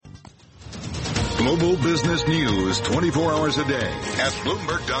Global business news 24 hours a day at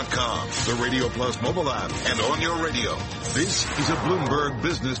Bloomberg.com, the Radio Plus mobile app, and on your radio. This is a Bloomberg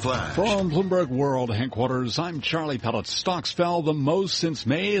Business Flash. From Bloomberg World Headquarters, I'm Charlie Pellet. Stocks fell the most since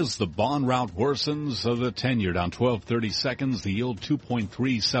May as the bond rout worsens. The 10-year down 12.30 seconds, the yield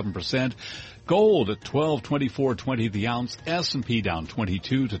 2.37%. Gold at $12.24.20 the ounce. S&P down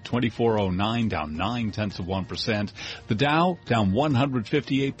 22 to 24.09, down 0.9%. The Dow down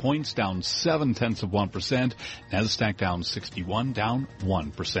 158 points, down 0.7%. Nasdaq down 61, down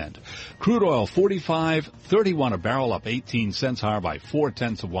 1%. Crude oil 45.31 a barrel, up 18 cents, higher by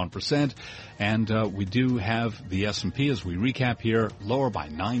 0.4%. And we do have the S&P, as we recap here, lower by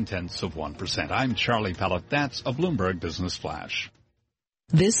 0.9%. I'm Charlie Pellet. That's a Bloomberg Business Flash.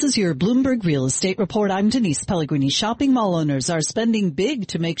 This is your Bloomberg Real Estate Report. I'm Denise Pellegrini. Shopping mall owners are spending big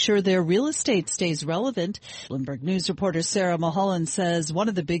to make sure their real estate stays relevant. Bloomberg News reporter Sarah Mulholland says one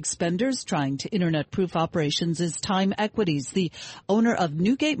of the big spenders trying to internet-proof operations is Time Equities, the owner of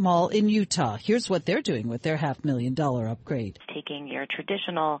Newgate Mall in Utah. Here's what they're doing with their $500,000 upgrade. Taking your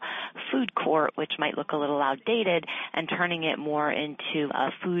traditional food court, which might look a little outdated, and turning it more into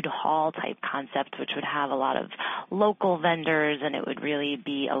a food hall type concept, which would have a lot of local vendors, and it would really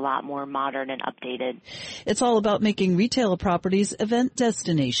be a lot more modern and updated. It's all about making retail properties event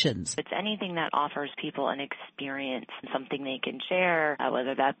destinations. It's anything that offers people an experience, something they can share,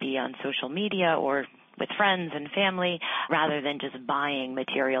 whether that be on social media or with friends and family, rather than just buying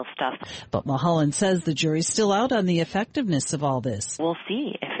material stuff. But Mulholland says the jury's still out on the effectiveness of all this. We'll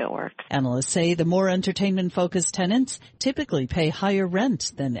see if it works. Analysts say the more entertainment-focused tenants typically pay higher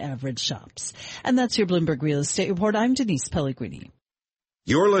rent than average shops. And that's your Bloomberg Real Estate Report. I'm Denise Pellegrini.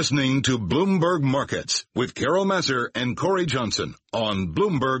 You're listening to Bloomberg Markets with Carol Massar and Cory Johnson on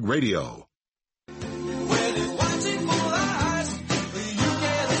Bloomberg Radio.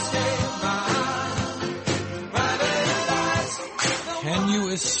 Can you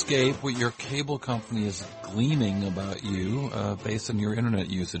escape what your cable company is gleaming about you based on your internet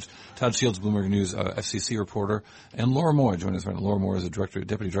usage? Todd Shields, Bloomberg News FCC reporter, and Laura Moore join us. Laura Moore is the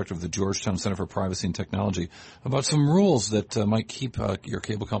deputy director of the Georgetown Center for Privacy and Technology, about some rules that might keep your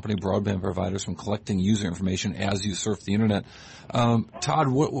cable company, broadband providers, from collecting user information as you surf the internet. Todd,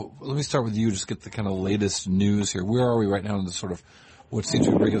 let me start with you. Just get the kind of latest news here. Where are we right now in the sort of what seems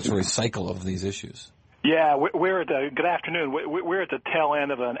to be a regulatory cycle of these issues? Yeah, we're at good afternoon. We're at the tail end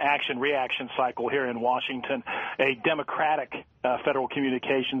of an action-reaction cycle here in Washington. A Democratic Federal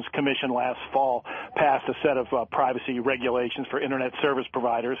Communications Commission last fall passed a set of privacy regulations for Internet service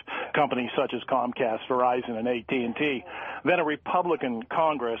providers, companies such as Comcast, Verizon, and AT&T. Then a Republican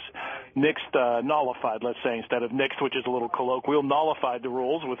Congress nullified, let's say, instead of nixed, which is a little colloquial, nullified the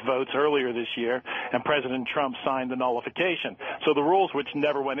rules with votes earlier this year, and President Trump signed the nullification. So the rules, which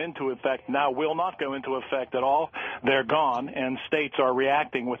never went into effect, now will not go into effect at all. They're gone, and states are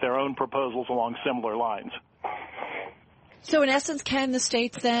reacting with their own proposals along similar lines. So in essence, can the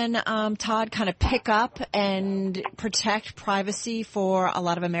states then, Todd, kind of pick up and protect privacy for a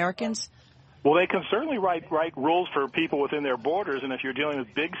lot of Americans? Well, they can certainly write rules for people within their borders, and if you're dealing with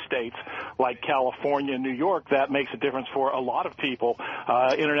big states like California and New York, that makes a difference for a lot of people.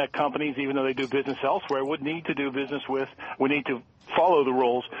 Internet companies, even though they do business elsewhere, would need to do business with, would need to follow the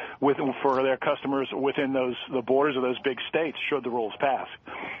rules for their customers within the borders of those big states, should the rules pass.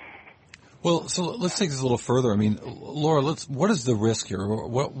 Well, so let's take this a little further. I mean, Laura, what is the risk here?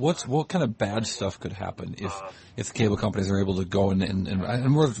 What kind of bad stuff could happen if the cable companies are able to go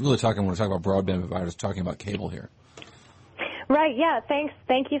and we're really talking, when we're talking about broadband providers, talking about cable here. Right, yeah, thanks.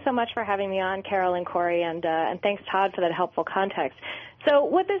 Thank you so much for having me on, Carol and Cory, and thanks, Todd, for that helpful context. So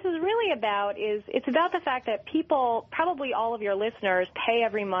what this is really about is it's about the fact that people, probably all of your listeners, pay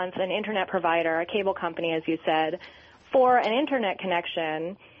every month an internet provider, a cable company, as you said, for an internet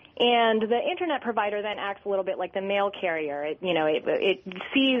connection. And the internet provider then acts a little bit like the mail carrier. It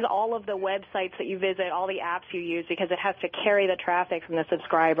sees all of the websites that you visit, all the apps you use, because it has to carry the traffic from the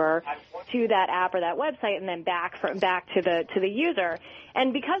subscriber to that app or that website, and then back to the user.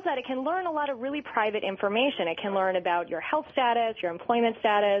 And because of that, it can learn a lot of really private information. It can learn about your health status, your employment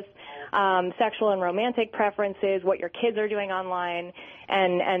status, sexual and romantic preferences, what your kids are doing online,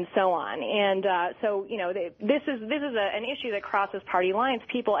 and so on. And this is an issue that crosses party lines.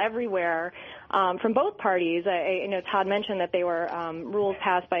 People everywhere from both parties. Todd mentioned that they were rules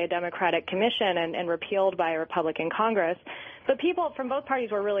passed by a Democratic commission and repealed by a Republican Congress. But people from both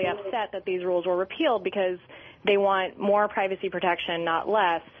parties were really upset that these rules were repealed because they want more privacy protection, not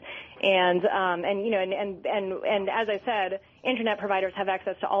less. And as I said, internet providers have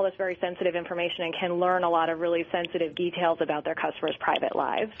access to all this very sensitive information and can learn a lot of really sensitive details about their customers' private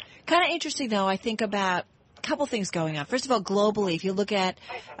lives. Kind of interesting, though, I think about a couple things going on. First of all, globally, if you look at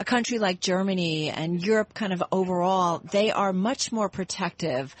a country like Germany and Europe kind of overall, they are much more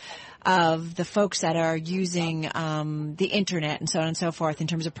protective of the folks that are using the internet and so on and so forth in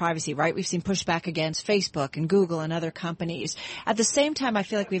terms of privacy, right? We've seen pushback against Facebook and Google and other companies. At the same time, I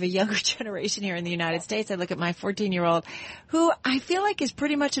feel like we have a younger generation here in the United States. I look at my 14-year-old who I feel like is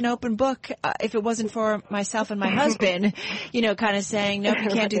pretty much an open book, if it wasn't for myself and my husband, kind of saying, nope, you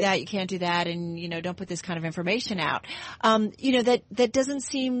can't do that, you can't do that, and, don't put this kind of information out. That doesn't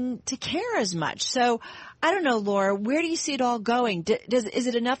seem to care as much. So I don't know, Laura, where do you see it all going? Is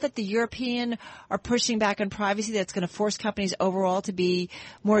it enough that the European are pushing back on privacy that's going to force companies overall to be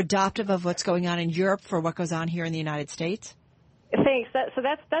more adoptive of what's going on in Europe for what goes on here in the United States? Thanks.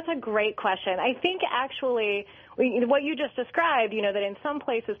 That's a great question. I think actually what you just described, that in some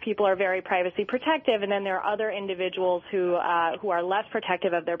places people are very privacy protective, and then there are other individuals who are less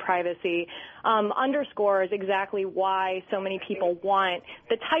protective of their privacy, underscores exactly why so many people want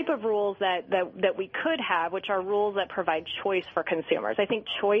the type of rules that we could have, which are rules that provide choice for consumers. I think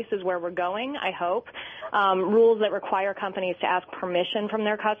choice is where we're going, I hope. Rules that require companies to ask permission from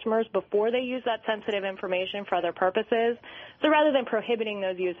their customers before they use that sensitive information for other purposes. So rather than prohibiting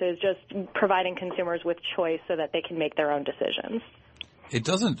those uses, just providing consumers with choice so that they can make their own decisions. It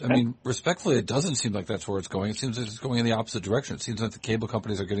doesn't, respectfully, it doesn't seem like that's where it's going. It seems like it's going in the opposite direction. It seems like the cable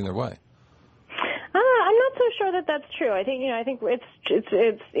companies are getting their way. I'm not so sure that that's true. I think,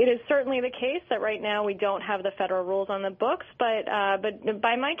 it is certainly the case that right now we don't have the federal rules on the books, but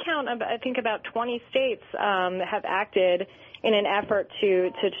by my count, I think about 20 states have acted in an effort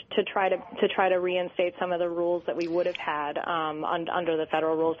to try to reinstate some of the rules that we would have had under the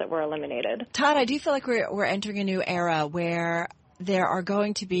federal rules that were eliminated. Todd, I do feel like we're entering a new era where there are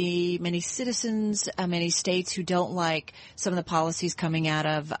going to be many citizens, many states who don't like some of the policies coming out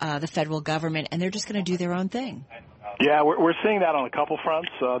of the federal government, and they're just going to do their own thing. Yeah, we're seeing that on a couple fronts.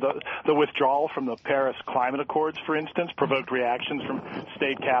 The withdrawal from the Paris Climate Accords, for instance, provoked reactions from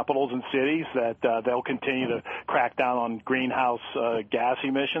state capitals and cities that they'll continue to crack down on greenhouse gas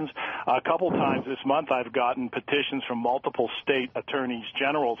emissions. A couple times this month I've gotten petitions from multiple state attorneys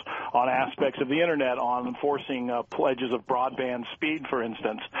generals on aspects of the Internet, on enforcing pledges of broadband speed, for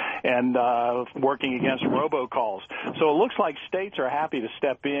instance, and working against robocalls. So it looks like states are happy to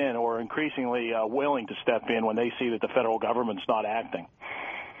step in, or increasingly willing to step in when they see that the federal government's not acting.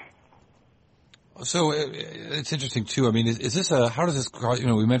 So it's interesting too. Is this how does this,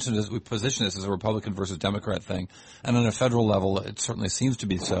 we mentioned this, we position this as a Republican versus Democrat thing, and on a federal level it certainly seems to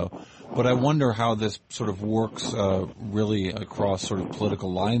be so. But I wonder how this sort of works really across sort of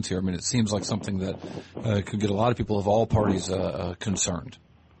political lines here. It seems like something that could get a lot of people of all parties concerned.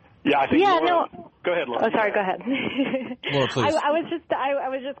 Yeah, I think. Go ahead, Laura. Oh, sorry. Go ahead. Laura, please. I was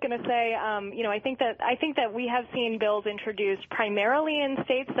just going to say, I think that we have seen bills introduced primarily in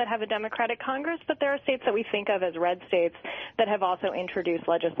states that have a Democratic Congress, but there are states that we think of as red states that have also introduced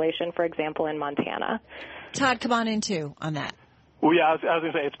legislation. For example, in Montana. Todd, come on in too on that. Well, yeah, I was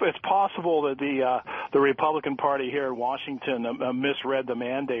going to say it's possible that the Republican Party here in Washington misread the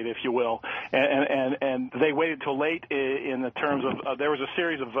mandate, if you will, and they waited till late in the terms of there was a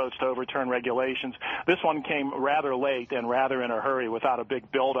series of votes to overturn regulations. This one came rather late and rather in a hurry without a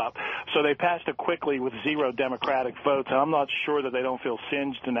big build-up, so they passed it quickly with 0 Democratic votes. And I'm not sure that they don't feel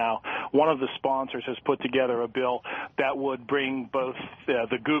singed now. One of the sponsors has put together a bill that would bring both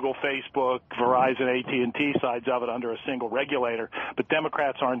the Google, Facebook, Verizon, AT&T sides of it under a single regulator. But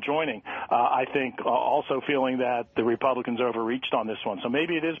Democrats aren't joining. I think also feeling that the Republicans overreached on this one. So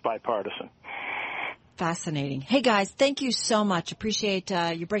maybe it is bipartisan. Fascinating. Hey, guys, thank you so much. Appreciate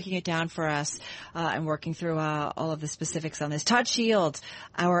you breaking it down for us and working through all of the specifics on this. Todd Shields,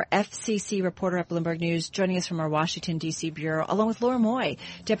 our FCC reporter at Bloomberg News, joining us from our Washington, D.C. bureau, along with Laura Moy,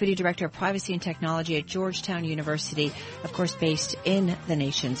 Deputy Director of Privacy and Technology at Georgetown University, of course, based in the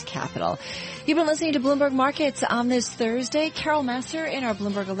nation's capital. You've been listening to Bloomberg Markets on this Thursday. Carol Massar in our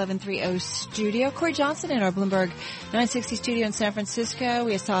Bloomberg 1130 studio. Cory Johnson in our Bloomberg 960 studio in San Francisco.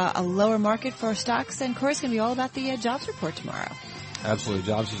 We saw a lower market for stocks, and Cory's going to be all about the jobs report tomorrow. Absolutely.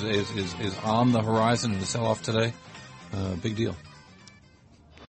 Jobs is on the horizon, and the sell-off today, big deal.